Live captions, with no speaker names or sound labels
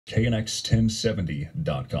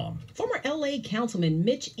KNX1070.com. Former LA Councilman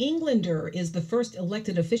Mitch Englander is the first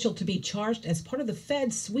elected official to be charged as part of the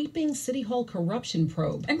Fed's sweeping City Hall corruption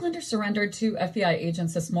probe. Englander surrendered to FBI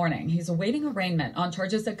agents this morning. He's awaiting arraignment on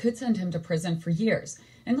charges that could send him to prison for years.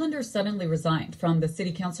 Englander suddenly resigned from the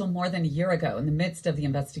city council more than a year ago in the midst of the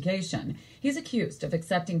investigation. He's accused of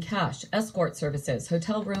accepting cash, escort services,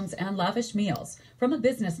 hotel rooms, and lavish meals from a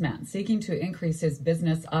businessman seeking to increase his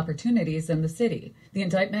business opportunities in the city. The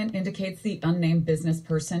indictment indicates the unnamed business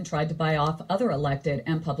person tried to buy off other elected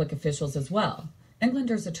and public officials as well.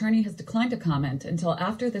 Englander's attorney has declined to comment until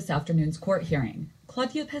after this afternoon's court hearing.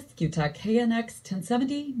 Claudia Pescuta, KNX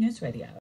 1070 News Radio.